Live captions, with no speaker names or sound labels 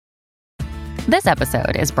This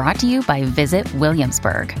episode is brought to you by Visit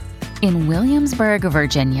Williamsburg. In Williamsburg,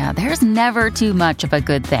 Virginia, there's never too much of a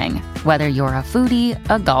good thing. Whether you're a foodie,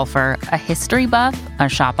 a golfer, a history buff, a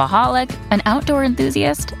shopaholic, an outdoor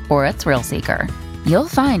enthusiast, or a thrill seeker, you'll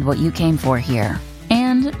find what you came for here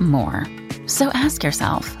and more. So ask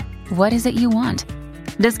yourself, what is it you want?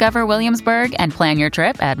 Discover Williamsburg and plan your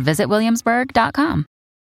trip at visitwilliamsburg.com.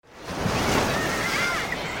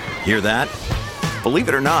 Hear that? Believe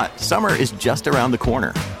it or not, summer is just around the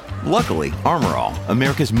corner. Luckily, Armor All,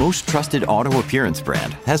 America's most trusted auto appearance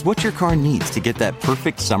brand, has what your car needs to get that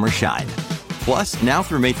perfect summer shine. Plus, now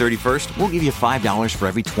through May 31st, we'll give you $5 for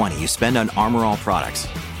every $20 you spend on Armor All products.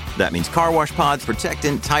 That means car wash pods,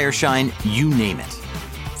 protectant, tire shine, you name it.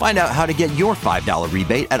 Find out how to get your $5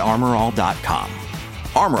 rebate at armorall.com.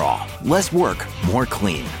 Armor All, less work, more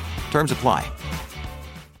clean. Terms apply.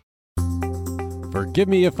 Forgive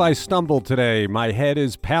me if I stumble today. My head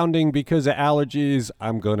is pounding because of allergies.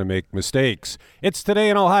 I'm going to make mistakes. It's Today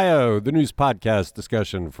in Ohio, the news podcast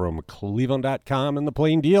discussion from Cleveland.com and The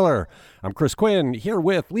Plain Dealer. I'm Chris Quinn, here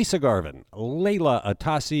with Lisa Garvin, Layla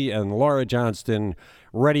Atassi, and Laura Johnston,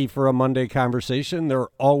 ready for a Monday conversation. They're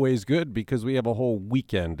always good because we have a whole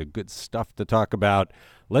weekend of good stuff to talk about.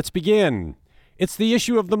 Let's begin. It's the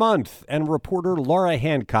issue of the month, and reporter Laura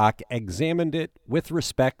Hancock examined it with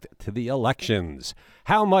respect to the elections.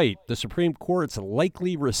 How might the Supreme Court's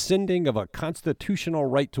likely rescinding of a constitutional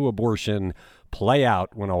right to abortion play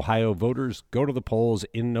out when Ohio voters go to the polls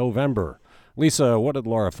in November? Lisa, what did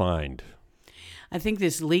Laura find? I think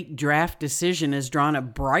this leaked draft decision has drawn a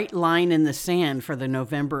bright line in the sand for the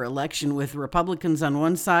November election, with Republicans on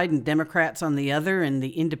one side and Democrats on the other, and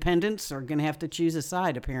the independents are going to have to choose a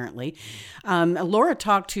side, apparently. Laura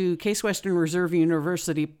talked to Case Western Reserve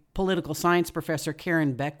University political science professor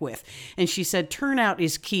Karen Beckwith, and she said turnout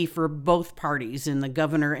is key for both parties in the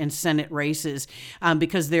governor and Senate races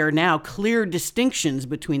because there are now clear distinctions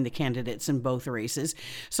between the candidates in both races.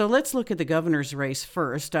 So let's look at the governor's race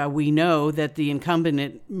first. We know that the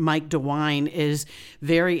incumbent, Mike DeWine, is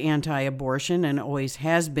very anti-abortion and always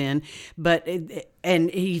has been, and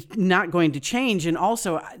he's not going to change. And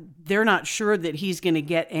also, they're not sure that he's going to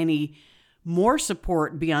get any more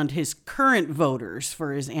support beyond his current voters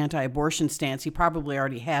for his anti-abortion stance. He probably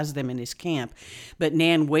already has them in his camp. But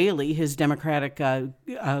Nan Whaley, his Democratic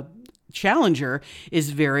challenger, is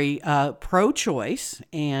very pro-choice,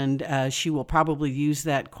 and she will probably use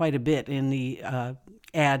that quite a bit in the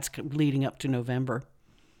ads leading up to November.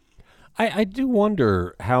 I do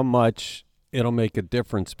wonder how much it'll make a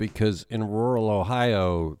difference, because in rural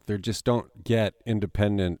Ohio, they just don't get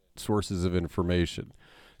independent sources of information.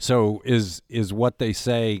 So is what they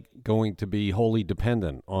say going to be wholly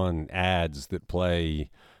dependent on ads that play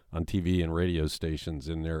on TV and radio stations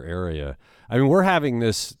in their area? I mean, we're having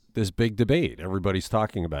this big debate. Everybody's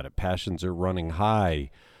talking about it. Passions are running high,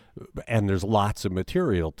 and there's lots of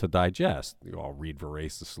material to digest. You all read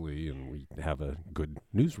voraciously, and we have a good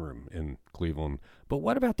newsroom in Cleveland. But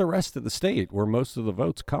what about the rest of the state, where most of the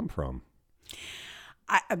votes come from?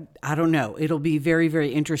 I don't know. It'll be very,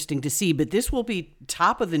 very interesting to see. But this will be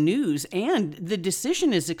top of the news, and the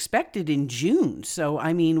decision is expected in June. So,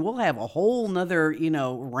 I mean, we'll have a whole nother,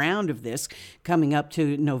 round of this coming up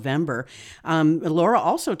to November. Laura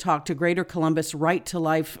also talked to Greater Columbus Right to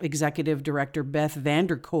Life Executive Director Beth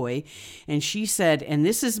Vanderkoy, and she said, and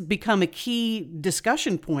this has become a key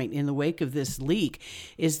discussion point in the wake of this leak,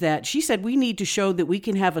 is that she said we need to show that we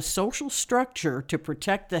can have a social structure to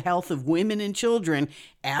protect the health of women and children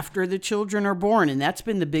after the children are born. And that's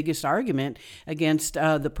been the biggest argument against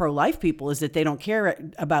the pro-life people, is that they don't care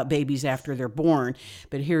about babies after they're born.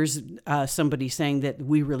 But here's somebody saying that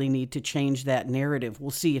we really need to change that narrative. We'll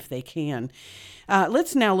see if they can.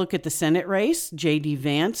 Let's now look at the Senate race. J.D.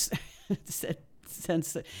 Vance said,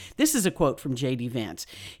 this is a quote from J.D. Vance.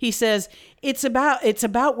 He says, it's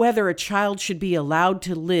about whether a child should be allowed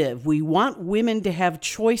to live. We want women to have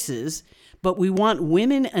choices, but we want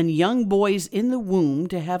women and young boys in the womb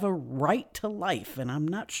to have a right to life. And I'm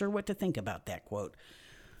not sure what to think about that quote.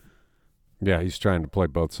 Yeah, he's trying to play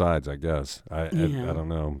both sides, I guess. I don't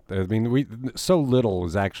know. I mean, so little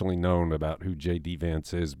is actually known about who J.D.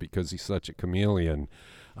 Vance is because he's such a chameleon.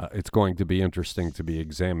 It's going to be interesting to be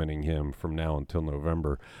examining him from now until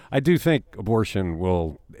November. I do think abortion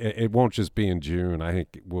it won't just be in June. I think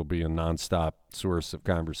it will be a nonstop source of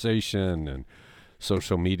conversation and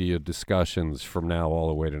social media discussions from now all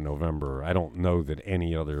the way to November. I don't know that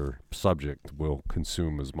any other subject will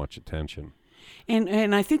consume as much attention.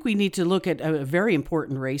 And I think we need to look at a very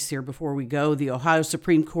important race here before we go. The Ohio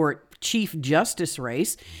Supreme Court Chief Justice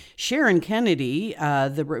race. Sharon Kennedy,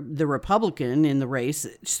 the Republican in the race,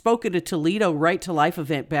 spoke at a Toledo Right to Life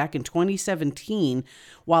event back in 2017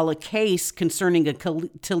 while a case concerning a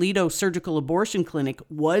Toledo surgical abortion clinic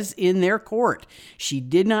was in their court. She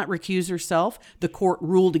did not recuse herself. The court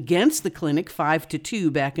ruled against the clinic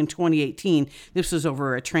 5-2 back in 2018. This was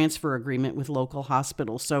over a transfer agreement with local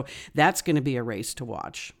hospitals. So that's going to be a race to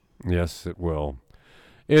watch. Yes, it will.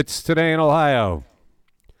 It's Today in Ohio.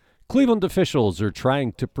 Cleveland officials are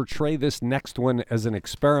trying to portray this next one as an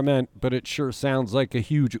experiment, but it sure sounds like a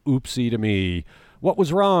huge oopsie to me. What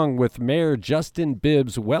was wrong with Mayor Justin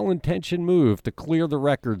Bibb's well-intentioned move to clear the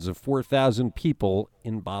records of 4,000 people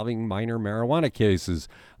involving minor marijuana cases?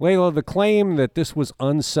 Layla, the claim that this was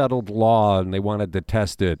unsettled law and they wanted to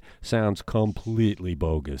test it sounds completely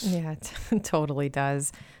bogus. Yeah, it totally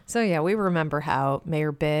does. So, yeah, we remember how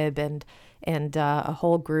Mayor Bibb and a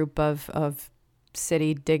whole group of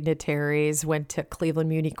city dignitaries went to Cleveland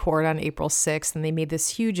Muni Court on April 6th, and they made this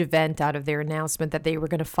huge event out of their announcement that they were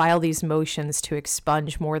going to file these motions to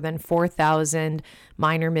expunge more than 4,000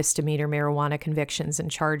 minor misdemeanor marijuana convictions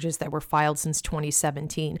and charges that were filed since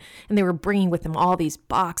 2017. And they were bringing with them all these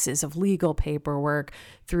boxes of legal paperwork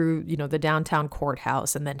through, the downtown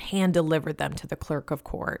courthouse and then hand delivered them to the clerk of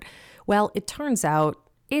court. Well, it turns out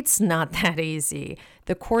it's not that easy.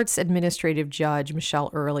 The court's administrative judge, Michelle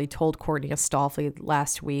Early, told Courtney Astolfi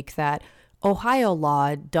last week that Ohio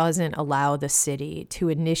law doesn't allow the city to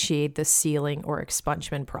initiate the sealing or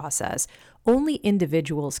expungement process. Only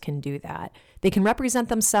individuals can do that. They can represent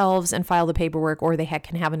themselves and file the paperwork, or they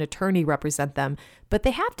can have an attorney represent them, but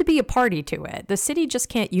they have to be a party to it. The city just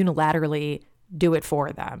can't unilaterally do it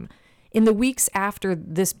for them. In the weeks after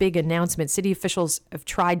this big announcement, city officials have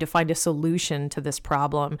tried to find a solution to this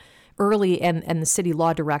problem. Early, and the city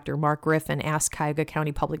law director, Mark Griffin, asked Cuyahoga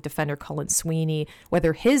County Public Defender Cullen Sweeney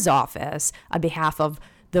whether his office, on behalf of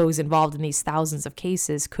those involved in these thousands of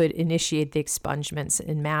cases, could initiate the expungements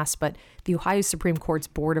en masse. But the Ohio Supreme Court's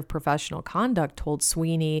Board of Professional Conduct told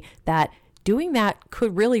Sweeney that doing that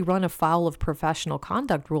could really run afoul of professional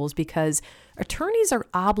conduct rules because attorneys are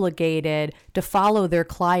obligated to follow their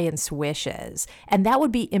clients' wishes. And that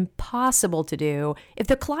would be impossible to do if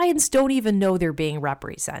the clients don't even know they're being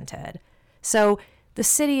represented. So the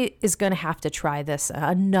city is going to have to try this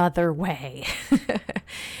another way.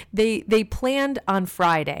 They planned on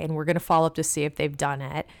Friday, and we're going to follow up to see if they've done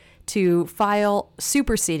it, to file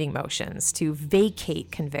superseding motions to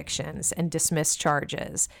vacate convictions and dismiss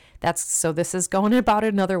charges. So this is going about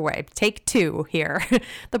another way. Take two here.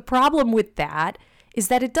 The problem with that is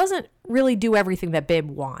that it doesn't really do everything that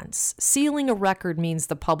Bibb wants. Sealing a record means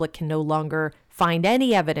the public can no longer find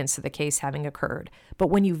any evidence of the case having occurred. But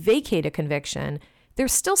when you vacate a conviction,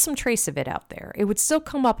 there's still some trace of it out there. It would still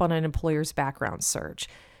come up on an employer's background search.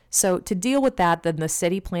 So to deal with that, then the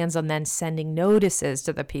city plans on then sending notices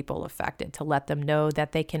to the people affected to let them know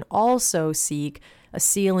that they can also seek a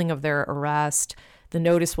sealing of their arrest. The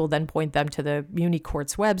notice will then point them to the Muni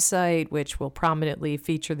Court's website, which will prominently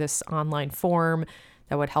feature this online form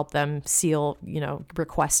that would help them seal,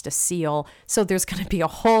 request a seal. So there's going to be a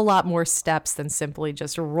whole lot more steps than simply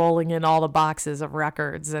just rolling in all the boxes of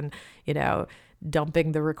records and,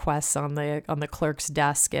 dumping the requests on the clerk's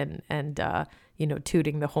desk and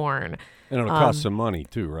tooting the horn. And it'll cost some money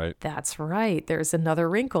too, right? That's right. There's another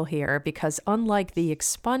wrinkle here because unlike the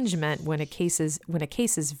expungement, when a case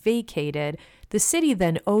is vacated, the city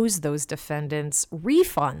then owes those defendants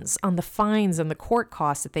refunds on the fines and the court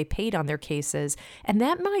costs that they paid on their cases. And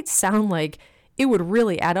that might sound like it would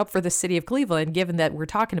really add up for the city of Cleveland, given that we're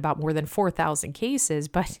talking about more than 4,000 cases.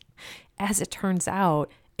 But as it turns out,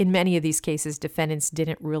 in many of these cases, defendants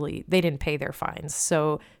didn't pay their fines.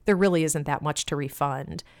 So there really isn't that much to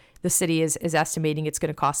refund. The city is estimating it's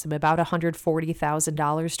going to cost them about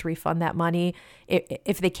 $140,000 to refund that money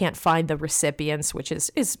if they can't find the recipients, which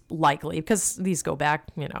is likely because these go back,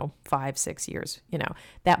 5-6 years.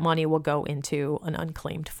 That money will go into an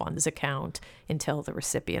unclaimed funds account until the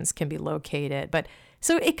recipients can be located. But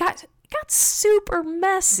so it got super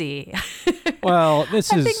messy. Well, I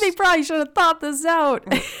think they probably should have thought this out.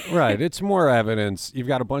 Right. It's more evidence. You've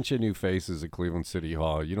got a bunch of new faces at Cleveland City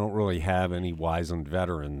Hall. You don't really have any wizened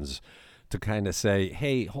veterans to kind of say,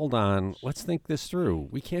 hey, hold on, let's think this through.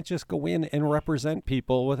 We can't just go in and represent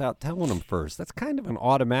people without telling them first. That's kind of an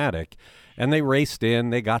automatic. And they raced in.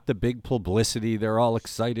 They got the big publicity. They're all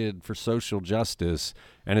excited for social justice,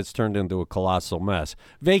 and it's turned into a colossal mess.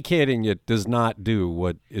 Vacating it does not do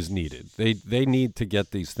what is needed. They need to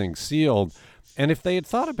get these things sealed. And if they had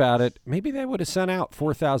thought about it, maybe they would have sent out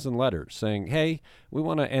 4,000 letters saying, hey, we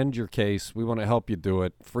want to end your case. We want to help you do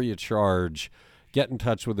it free of charge. get in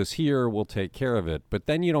touch with us here. We'll take care of it. But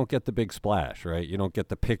then you don't get the big splash, right? You don't get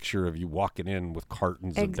the picture of you walking in with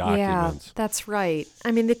cartons of documents. Yeah, that's right.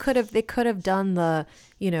 I mean, they could have done the,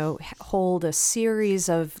 hold a series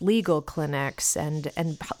of legal clinics and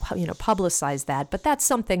publicize that. But that's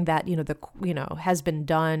something that, has been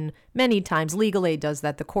done many times. Legal aid does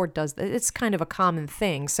that. The court does that. It's kind of a common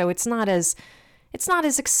thing. So it's not as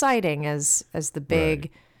exciting as the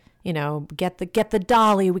big, get the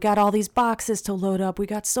dolly. We got all these boxes to load up. We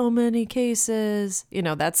got so many cases.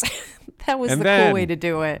 That was the cool way to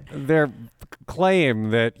do it. Their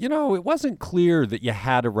claim that, it wasn't clear that you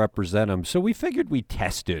had to represent them. So we figured we'd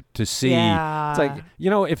test it to see. Yeah. It's like,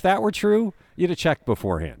 if that were true, you'd have checked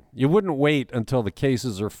beforehand. You wouldn't wait until the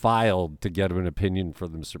cases are filed to get an opinion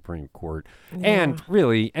from the Supreme Court. Yeah. And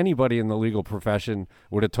really, anybody in the legal profession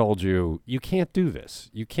would have told you, you can't do this.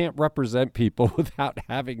 You can't represent people without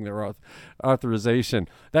having their authorization.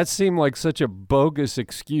 That seemed like such a bogus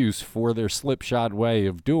excuse for their slipshod way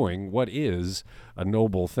of doing what is a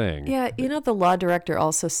noble thing. Yeah, the law director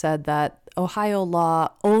also said that Ohio law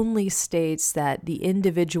only states that the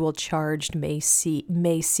individual charged may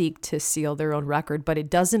seek to seal their own record, but it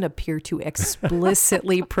doesn't appear to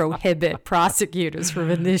explicitly prohibit prosecutors from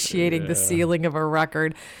initiating the sealing of a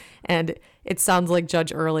record. And it sounds like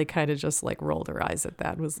Judge Early kind of just like rolled her eyes at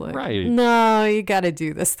that, was like, right. No, you got to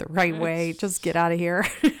do this the right way. Just get out of here.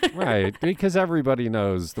 Right, because everybody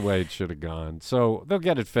knows the way it should have gone. So they'll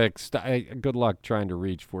get it fixed. Good luck trying to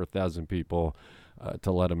reach 4,000 people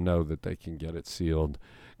to let them know that they can get it sealed.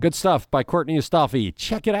 Good stuff by Courtney Astolfi.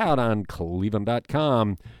 Check it out on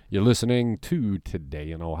Cleveland.com. You're listening to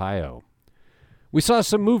Today in Ohio. We saw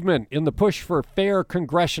some movement in the push for fair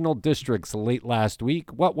congressional districts late last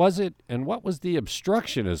week. What was it, and what was the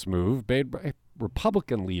obstructionist move made by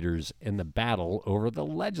Republican leaders in the battle over the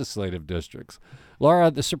legislative districts?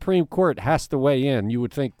 Laura, the Supreme Court has to weigh in, you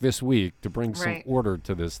would think, this week to bring some order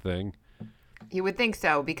to this thing. You would think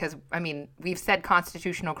so because, we've said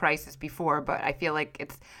constitutional crisis before, but I feel like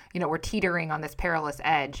it's, we're teetering on this perilous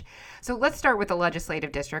edge. So let's start with the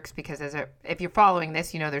legislative districts because if you're following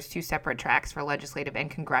this, there's two separate tracks for legislative and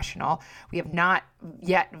congressional. We have not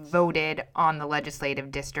yet voted on the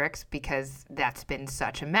legislative districts because that's been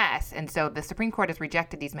such a mess. And so the Supreme Court has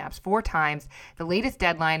rejected these maps 4 times. The latest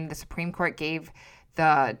deadline the Supreme Court gave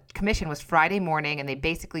the commission was Friday morning, and they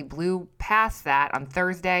basically blew past that on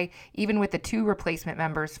Thursday. Even with the 2 replacement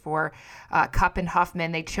members for Cupp and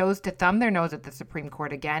Huffman, they chose to thumb their nose at the Supreme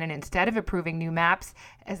Court again. And instead of approving new maps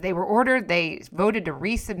as they were ordered, they voted to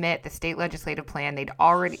resubmit the state legislative plan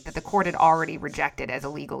that the court had already rejected as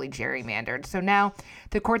illegally gerrymandered. So now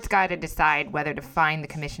the court's got to decide whether to fine the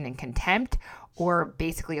commission in contempt or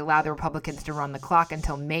basically allow the Republicans to run the clock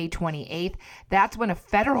until May 28th. That's when a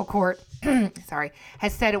federal court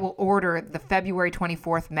has said it will order the February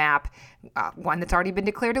 24th map, one that's already been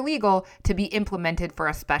declared illegal, to be implemented for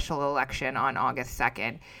a special election on August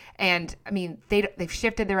 2nd. And, they've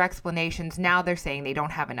shifted their explanations. Now they're saying they don't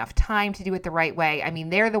have enough time to do it the right way.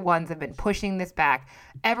 They're the ones that have been pushing this back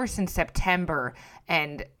ever since September.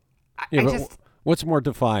 And what's more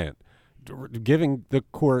defiant? Giving the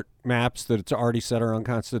court maps that it's already said are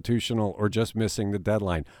unconstitutional or just missing the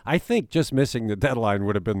deadline? I think just missing the deadline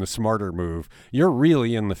would have been the smarter move. You're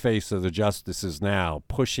really in the face of the justices now,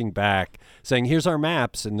 pushing back, saying, here's our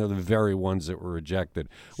maps, and they're the very ones that were rejected.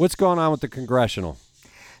 What's going on with the congressional?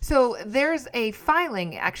 So there's a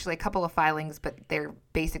filing, actually a couple of filings, but they're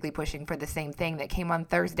basically pushing for the same thing that came on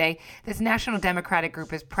Thursday. This National Democratic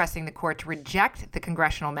group is pressing the court to reject the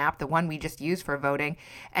congressional map, the one we just used for voting,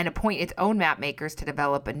 and appoint its own map makers to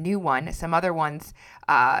develop a new one. Some other ones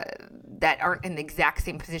that aren't in the exact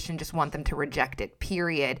same position just want them to reject it,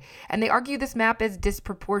 period. And they argue this map is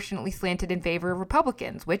disproportionately slanted in favor of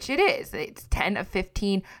Republicans, which it is. It's 10 of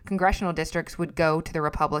 15 congressional districts would go to the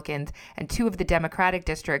Republicans, and 2 of the Democratic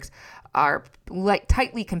districts are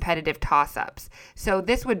tightly competitive toss-ups. So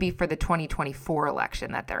this would be for the 2024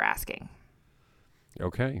 election that they're asking.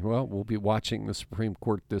 Okay, well, we'll be watching the Supreme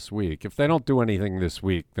Court this week. If they don't do anything this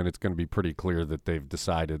week, then it's going to be pretty clear that they've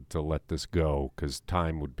decided to let this go because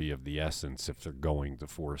time would be of the essence if they're going to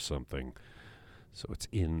force something. So it's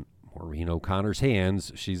in Maureen O'Connor's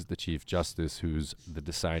hands. She's the Chief Justice who's the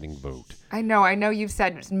deciding vote. I know you've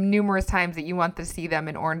said numerous times that you want to see them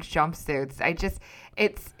in orange jumpsuits.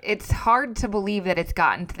 It's hard to believe that it's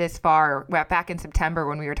gotten to this far. Back in September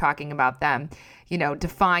when we were talking about them,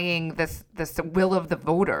 defying this will of the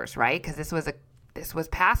voters, right? Because this was this was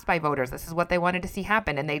passed by voters. This is what they wanted to see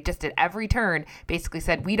happen. And they just at every turn basically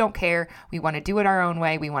said, we don't care. We want to do it our own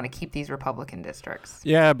way. We want to keep these Republican districts.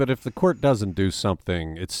 Yeah, but if the court doesn't do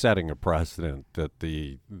something, it's setting a precedent that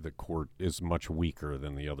the court is much weaker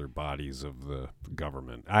than the other bodies of the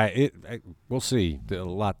government. We'll see. There's a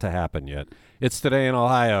lot to happen yet. It's Today in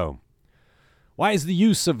Ohio. Why is the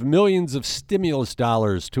use of millions of stimulus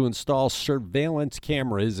dollars to install surveillance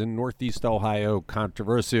cameras in Northeast Ohio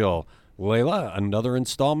controversial? Layla, another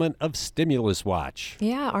installment of Stimulus Watch.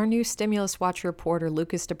 Yeah, our new Stimulus Watch reporter,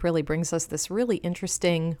 Lucas DePrilli, brings us this really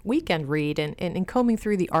interesting weekend read. And in combing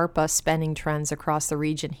through the ARPA spending trends across the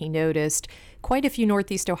region, he noticed quite a few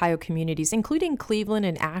Northeast Ohio communities, including Cleveland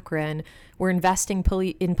and Akron, were investing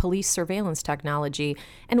in police surveillance technology.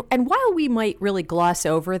 And while we might really gloss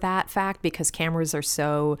over that fact because cameras are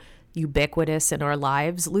so ubiquitous in our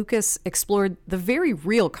lives, Lucas explored the very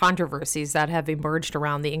real controversies that have emerged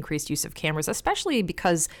around the increased use of cameras, especially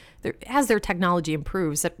because as their technology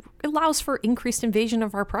improves, it allows for increased invasion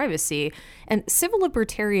of our privacy. And civil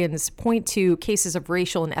libertarians point to cases of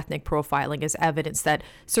racial and ethnic profiling as evidence that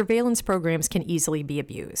surveillance programs can easily be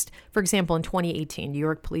abused. For example, in 2018, New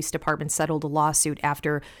York Police Department settled a lawsuit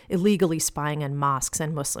after illegally spying on mosques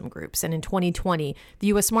and Muslim groups. And in 2020, the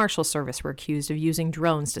U.S. Marshal Service were accused of using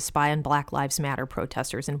drones to spy on Black Lives Matter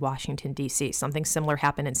protesters in Washington, D.C. Something similar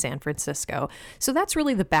happened in San Francisco. So that's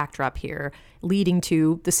really the backdrop here, leading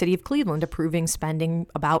to the city of Cleveland approving spending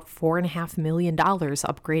about $4.5 million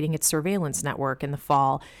upgrading its surveillance network in the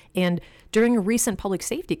fall. And during a recent Public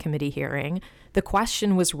Safety Committee hearing, the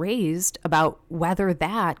question was raised about whether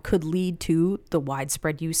that could lead to the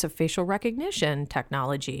widespread use of facial recognition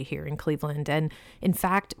technology here in Cleveland. And in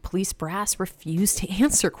fact, police brass refused to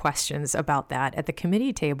answer questions about that at the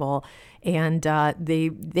committee table. And they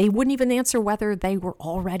wouldn't even answer whether they were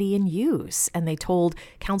already in use. And they told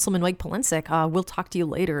Councilman Mike Polensek, we'll talk to you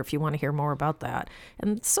later if you want to hear more about that.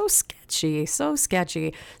 And so sketchy.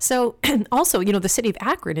 So also, the city of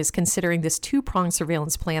Akron is considering this two-pronged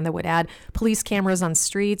surveillance plan that would add police cameras on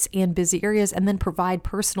streets and busy areas and then provide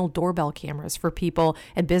personal doorbell cameras for people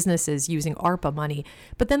and businesses using ARPA money.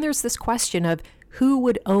 But then there's this question of who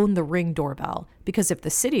would own the Ring doorbell? Because if the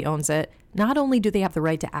city owns it, not only do they have the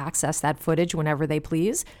right to access that footage whenever they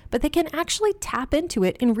please, but they can actually tap into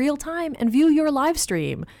it in real time and view your live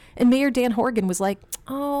stream. And Mayor Dan Horgan was like,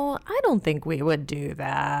 oh, I don't think we would do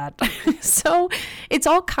that. So it's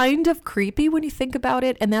all kind of creepy when you think about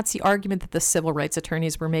it. And that's the argument that the civil rights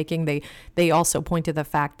attorneys were making. They also point to the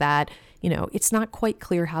fact that it's not quite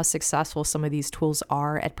clear how successful some of these tools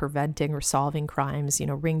are at preventing or solving crimes.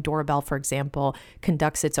 Ring doorbell, for example,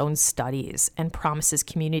 conducts its own studies and promises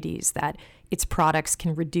communities that its products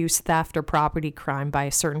can reduce theft or property crime by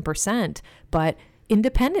a certain percent. But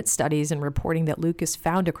independent studies and reporting that Lucas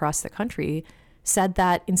found across the country said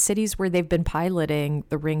that in cities where they've been piloting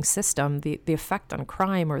the Ring system, the effect on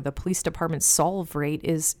crime or the police department's solve rate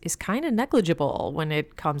is kind of negligible when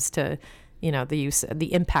it comes to the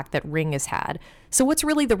impact that Ring has had. So what's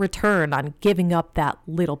really the return on giving up that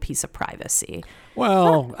little piece of privacy?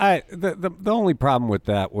 Well, the only problem with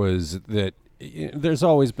that was that there's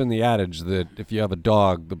always been the adage that if you have a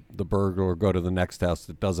dog, the burglar will go to the next house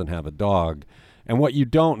that doesn't have a dog. And what you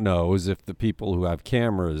don't know is if the people who have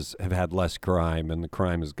cameras have had less crime and the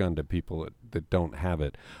crime has gone to people that don't have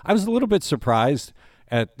it. I was a little bit surprised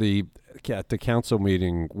at the council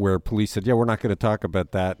meeting where police said, yeah, we're not going to talk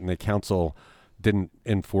about that. And the council didn't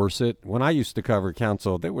enforce it. When I used to cover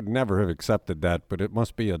council, they would never have accepted that, but it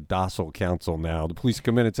must be a docile council now. The police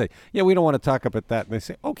come in and say, yeah, we don't want to talk about that. And they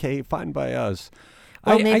say, okay, fine by us.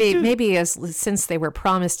 Well, since they were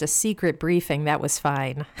promised a secret briefing, that was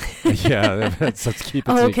fine. Yeah, let's keep it secret.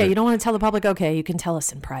 Okay, you don't want to tell the public? Okay, you can tell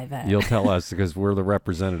us in private. You'll tell us because we're the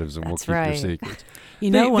representatives and we'll keep your secrets.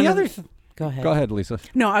 Go ahead. Go ahead, Lisa.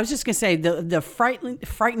 No, I was just going to say the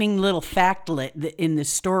frightening little factlet in this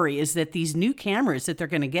story is that these new cameras that they're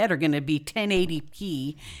going to get are going to be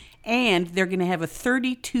 1080p, and they're going to have a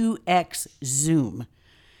 32x zoom.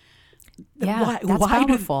 Yeah, that's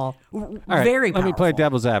powerful. Very powerful. Let me play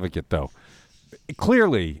devil's advocate, though.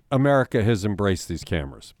 Clearly, America has embraced these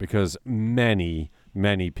cameras because many,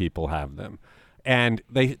 many people have them. And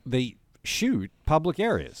they shoot public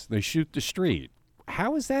areas. They shoot the street.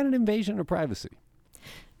 How is that an invasion of privacy?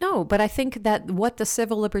 No, but I think that what the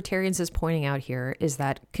civil libertarians is pointing out here is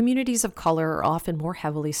that communities of color are often more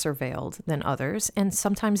heavily surveilled than others. And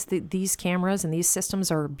sometimes these cameras and these systems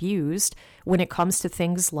are abused when it comes to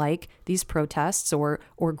things like these protests or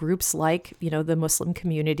groups like, the Muslim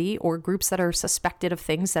community or groups that are suspected of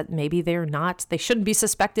things that maybe they shouldn't be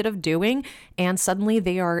suspected of doing. And suddenly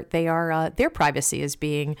their privacy is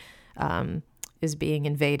being is being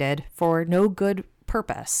invaded for no good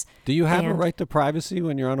purpose. Do you have a right to privacy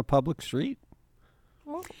when you're on a public street?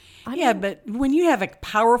 But when you have a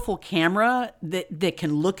powerful camera that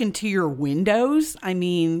can look into your windows, I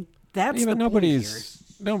mean, that's the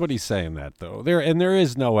nobody's saying that, though. There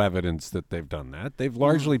is no evidence that they've done that. They've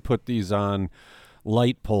largely put these on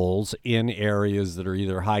light poles in areas that are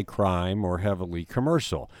either high crime or heavily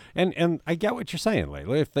commercial. And I get what you're saying,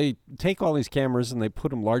 Layla. If they take all these cameras and they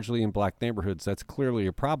put them largely in black neighborhoods, that's clearly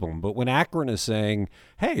a problem. But when Akron is saying,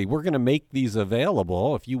 hey, we're going to make these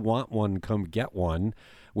available, if you want one, come get one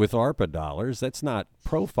with ARPA dollars, that's not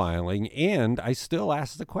profiling. And I still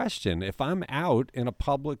ask the question, if I'm out in a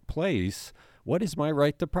public place, what is my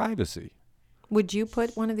right to privacy? Would you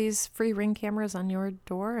put one of these free Ring cameras on your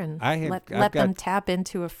door and let them tap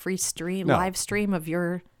into a free live stream of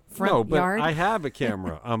your front yard? No, but I have a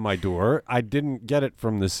camera on my door. I didn't get it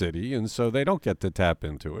from the city, and so they don't get to tap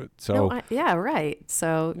into it. So right.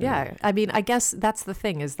 So, yeah. I mean, I guess that's the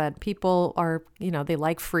thing is that people are, they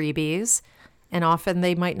like freebies, and often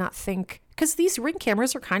they might not think, because these Ring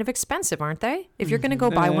cameras are kind of expensive, aren't they? If you're going to go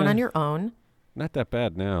buy one on your own. Not that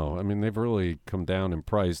bad now. I mean, they've really come down in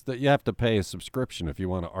price. That you have to pay a subscription if you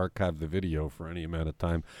want to archive the video for any amount of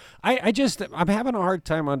time. I'm having a hard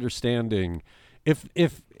time understanding if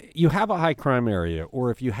you have a high crime area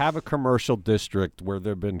or if you have a commercial district where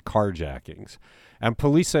there have been carjackings and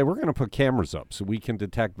police say, we're going to put cameras up so we can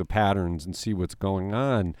detect the patterns and see what's going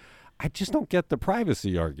on. I just don't get the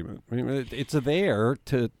privacy argument. I mean, it's there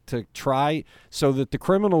to try so that the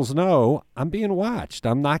criminals know I'm being watched.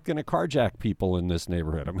 I'm not going to carjack people in this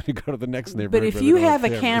neighborhood. I'm going to go to the next neighborhood. But if you have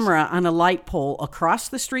a camera on a light pole across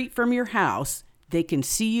the street from your house, they can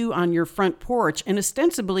see you on your front porch and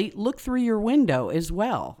ostensibly look through your window as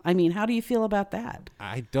well. I mean, how do you feel about that?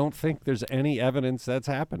 I don't think there's any evidence that's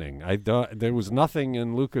happening. There was nothing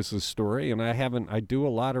in Lucas's story, and I do a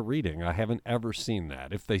lot of reading. I haven't ever seen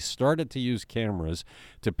that. If they started to use cameras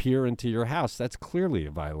to peer into your house, that's clearly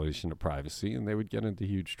a violation of privacy, and they would get into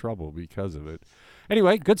huge trouble because of it.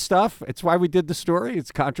 Anyway, good stuff. It's why we did the story.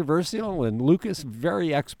 It's controversial, and Lucas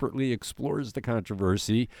very expertly explores the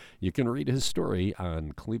controversy. You can read his story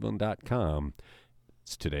on Cleveland.com.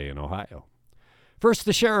 It's Today in Ohio. First,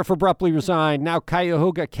 the sheriff abruptly resigned. Now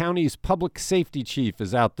Cuyahoga County's public safety chief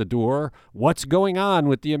is out the door. What's going on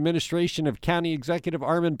with the administration of County Executive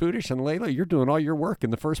Armond Budish? And Layla, you're doing all your work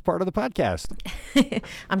in the first part of the podcast.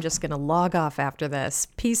 I'm just going to log off after this.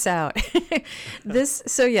 Peace out.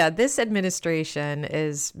 This administration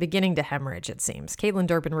is beginning to hemorrhage, it seems. Caitlin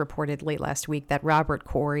Durbin reported late last week that Robert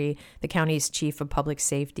Corey, the county's chief of public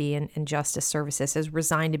safety and justice services, has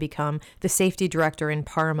resigned to become the safety director in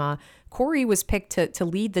Parma. Corey was picked to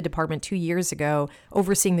lead the department 2 years ago,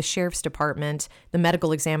 overseeing the sheriff's department, the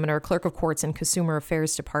medical examiner, clerk of courts, and consumer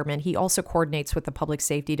affairs department. He also coordinates with the public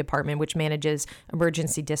safety department, which manages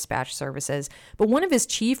emergency dispatch services. But one of his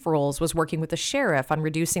chief roles was working with the sheriff on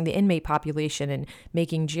reducing the inmate population and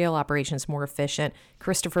making jail operations more efficient.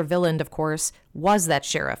 Christopher Villand, of course, was that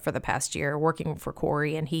sheriff for the past year, working for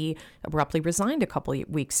Corey, and he abruptly resigned a couple of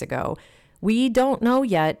weeks ago. We don't know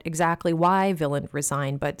yet exactly why Villand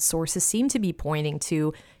resigned, but sources seem to be pointing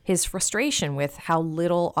to his frustration with how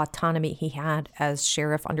little autonomy he had as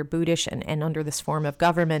sheriff under Budish and under this form of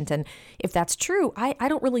government. And if that's true, I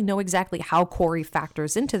don't really know exactly how Corey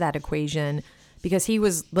factors into that equation, because he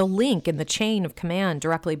was the link in the chain of command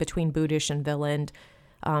directly between Budish and Villand.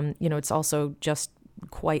 It's also just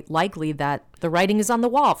quite likely that the writing is on the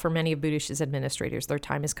wall for many of Budish's administrators. Their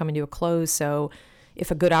time is coming to a close, so if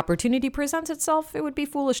a good opportunity presents itself, it would be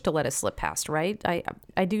foolish to let it slip past, right?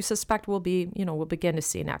 I do suspect we'll begin to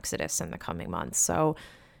see an exodus in the coming months. So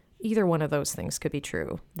either one of those things could be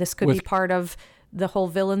true. This could be part of the whole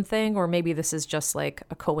Villand thing, or maybe this is just like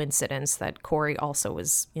a coincidence that Corey also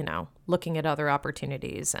was, looking at other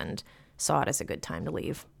opportunities and saw it as a good time to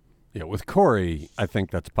leave. Yeah, with Corey, I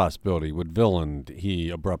think that's a possibility. With Villand, he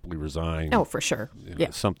abruptly resigned. Oh, for sure.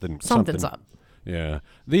 Something's up. Yeah.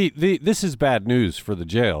 This is bad news for the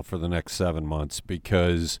jail for the next 7 months,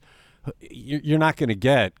 because you're not going to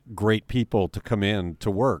get great people to come in to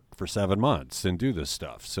work for 7 months and do this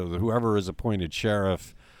stuff. So whoever is appointed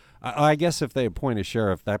sheriff, I guess if they appoint a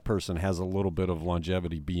sheriff, that person has a little bit of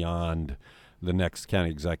longevity beyond the next county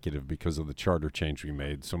executive because of the charter change we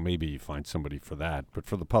made. So maybe you find somebody for that. But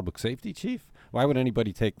for the public safety chief, why would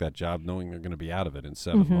anybody take that job knowing they're going to be out of it in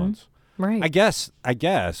 7 months? Right. I guess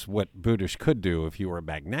what Budish could do if he were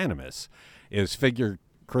magnanimous is figure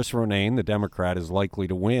Chris Ronayne, the Democrat, is likely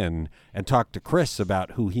to win, and talk to Chris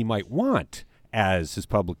about who he might want as his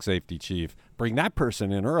public safety chief. Bring that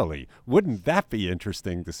person in early. Wouldn't that be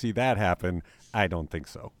interesting to see that happen I don't think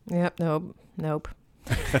so. Yep. Nope.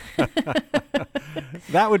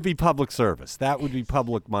 That would be public service. That would be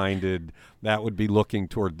public-minded. That would be looking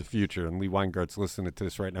toward the future. And Lee Weingart's listening to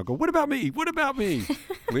this right now. Go, what about me? What about me?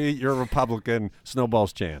 Lee, you're a Republican.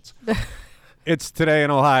 Snowball's chance. It's Today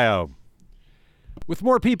in Ohio. With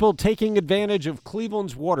more people taking advantage of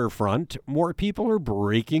Cleveland's waterfront, more people are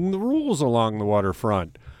breaking the rules along the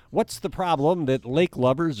waterfront. What's the problem that lake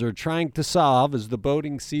lovers are trying to solve as the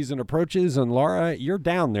boating season approaches? And Laura, you're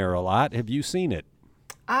down there a lot. Have you seen it?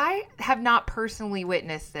 I have not personally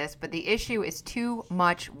witnessed this, but the issue is too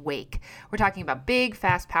much wake. We're talking about big,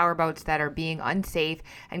 fast power boats that are being unsafe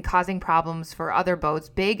and causing problems for other boats,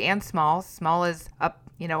 big and small. Small as a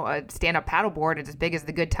stand-up paddleboard. It's as big as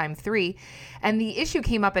the Good Time 3. And the issue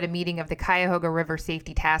came up at a meeting of the Cuyahoga River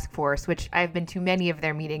Safety Task Force, which I've been to many of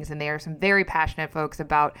their meetings, and they are some very passionate folks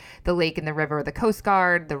about the lake and the river. The Coast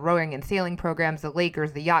Guard, the rowing and sailing programs, the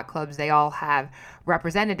Lakers, the yacht clubs, they all have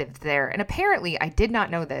representatives there. And apparently, I did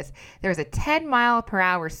not know this, there's a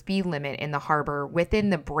 10-mile-per-hour speed limit in the harbor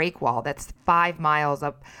within the break wall that's 5 miles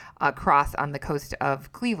up across on the coast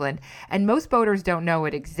of Cleveland. And most boaters don't know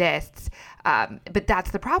it exists. But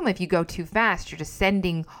that's the problem. If you go too fast, you're just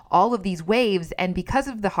sending all of these waves. And because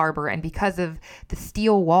of the harbor and because of the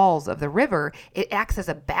steel walls of the river, it acts as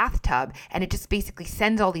a bathtub. And it just basically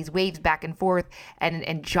sends all these waves back and forth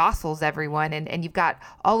and jostles everyone. And you've got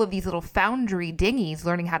all of these little foundry dinghies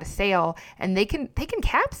learning how to sail. And they can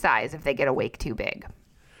capsize if they get a wake too big.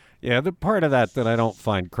 Yeah, the part of that I don't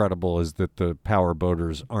find credible is that the power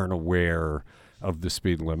boaters aren't aware of the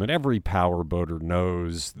speed limit. Every power boater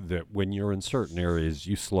knows that when you're in certain areas,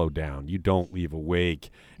 you slow down. You don't leave a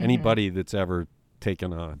wake. Mm-hmm. Anybody that's ever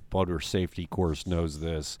taken a boater safety course knows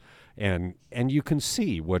this. And you can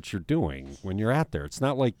see what you're doing when you're out there. It's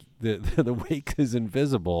not like the wake is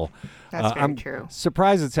invisible. That's very true.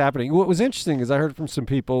 Surprised it's happening. What was interesting is I heard from some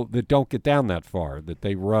people that don't get down that far, that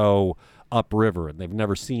they row upriver, and they've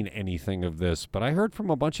never seen anything of this. But I heard from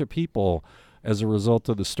a bunch of people as a result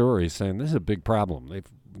of the story saying this is a big problem.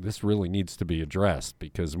 This really needs to be addressed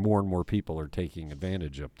because more and more people are taking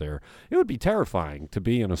advantage up there. It would be terrifying to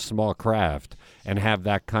be in a small craft and have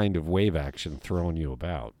that kind of wave action throwing you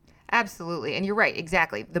about. Absolutely. And you're right.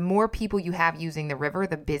 Exactly. The more people you have using the river,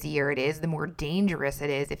 the busier it is, the more dangerous it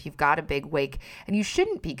is if you've got a big wake. And you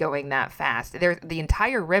shouldn't be going that fast. The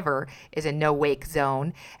entire river is a no wake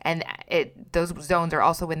zone. And those zones are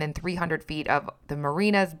also within 300 feet of the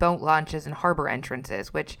marinas, boat launches, and harbor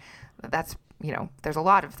entrances, which that's, there's a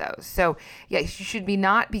lot of those. So, yeah, you should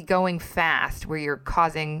not be going fast where you're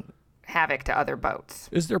causing havoc to other boats.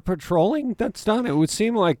 Is there patrolling that's done? It would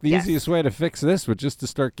seem like the easiest way to fix this would just to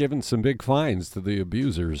start giving some big fines to the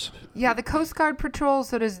abusers. Yeah, the Coast Guard patrols,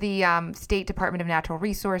 so does the State Department of Natural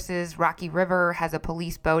Resources. Rocky River has a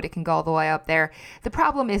police boat. It can go all the way up there. The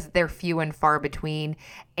problem is they're few and far between,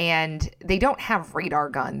 and they don't have radar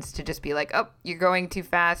guns to just be like, oh, you're going too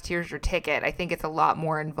fast, here's your ticket. I think it's a lot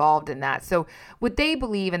more involved in that. So what they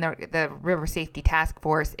believe in the River Safety Task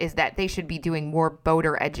Force is that they should be doing more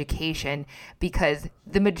boater education because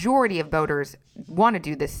the majority of boaters want to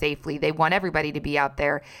do this safely. They want everybody to be out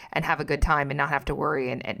there and have a good time and not have to worry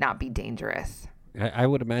and not be dangerous. I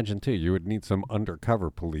would imagine, too, you would need some undercover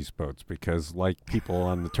police boats because, like people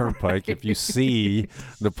on the turnpike, if you see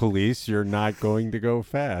the police, you're not going to go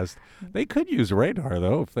fast. They could use radar,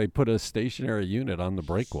 though, if they put a stationary unit on the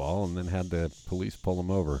break wall and then had the police pull them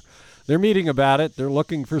over. They're meeting about it. They're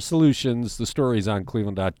looking for solutions. The story's on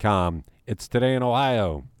Cleveland.com. It's Today in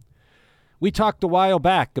Ohio. We talked a while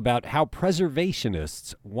back about how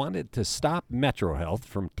preservationists wanted to stop MetroHealth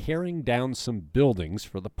from tearing down some buildings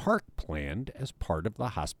for the park planned as part of the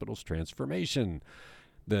hospital's transformation.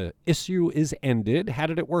 The issue is ended. How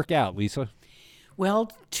did it work out, Lisa?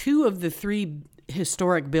 Well, 2 of the 3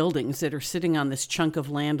 historic buildings that are sitting on this chunk of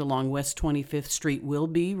land along West 25th Street will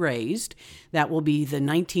be razed. That will be the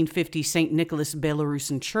 1950 St. Nicholas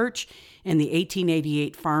Belarusian Church and the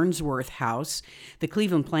 1888 Farnsworth House. The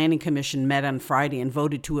Cleveland Planning Commission met on Friday and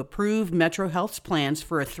voted to approve MetroHealth's plans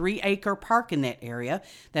for a 3-acre park in that area.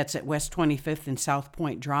 That's at West 25th and South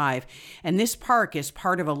Point Drive. And this park is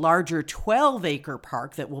part of a larger 12-acre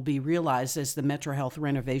park that will be realized as the MetroHealth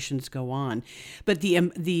renovations go on. But the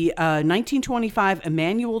 1925 3525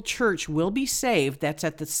 Emmanuel Church will be saved. That's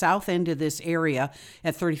at the south end of this area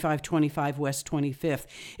at 3525 West 25th.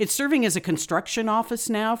 It's serving as a construction office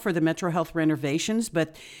now for the Metro Health renovations,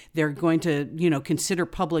 but they're going to, consider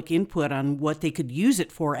public input on what they could use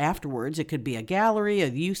it for afterwards. It could be a gallery, a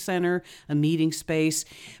youth center, a meeting space.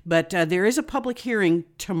 But there is a public hearing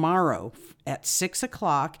tomorrow at 6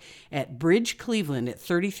 o'clock at Bridge Cleveland at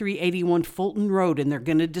 3381 Fulton Road, and they're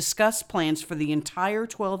going to discuss plans for the entire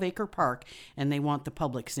 12-acre park, and they want the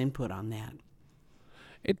public's input on that.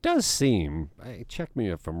 It does seem, check me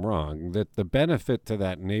if I'm wrong, that the benefit to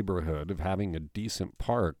that neighborhood of having a decent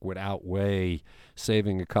park would outweigh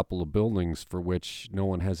saving a couple of buildings for which no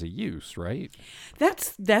one has a use, right?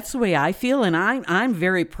 That's the way I feel, and I'm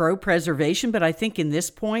very pro-preservation, but I think in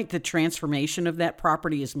this point, the transformation of that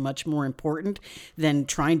property is much more important than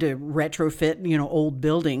trying to retrofit, old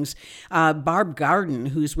buildings. Barb Garden,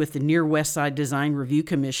 who's with the Near West Side Design Review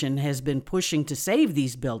Commission, has been pushing to save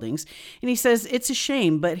these buildings, and he says it's a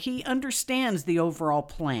shame, but he understands the overall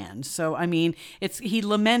plan. So, he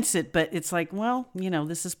laments it, but it's like, well,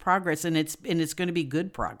 this is progress, and it's going to be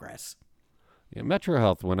good progress. Yeah, Metro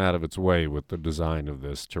Health went out of its way with the design of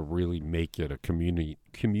this to really make it a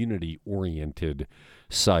community-oriented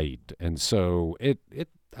site, and so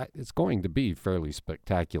it's going to be fairly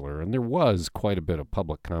spectacular. And there was quite a bit of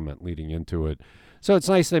public comment leading into it. So it's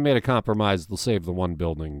nice they made a compromise. They'll save the one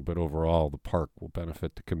building, but overall the park will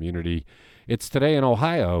benefit the community. It's Today in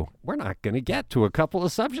Ohio. We're not going to get to a couple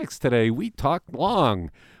of subjects today. We talked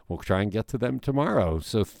long. We'll try and get to them tomorrow.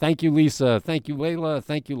 So thank you, Lisa. Thank you, Layla.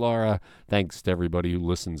 Thank you, Laura. Thanks to everybody who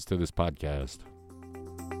listens to this podcast.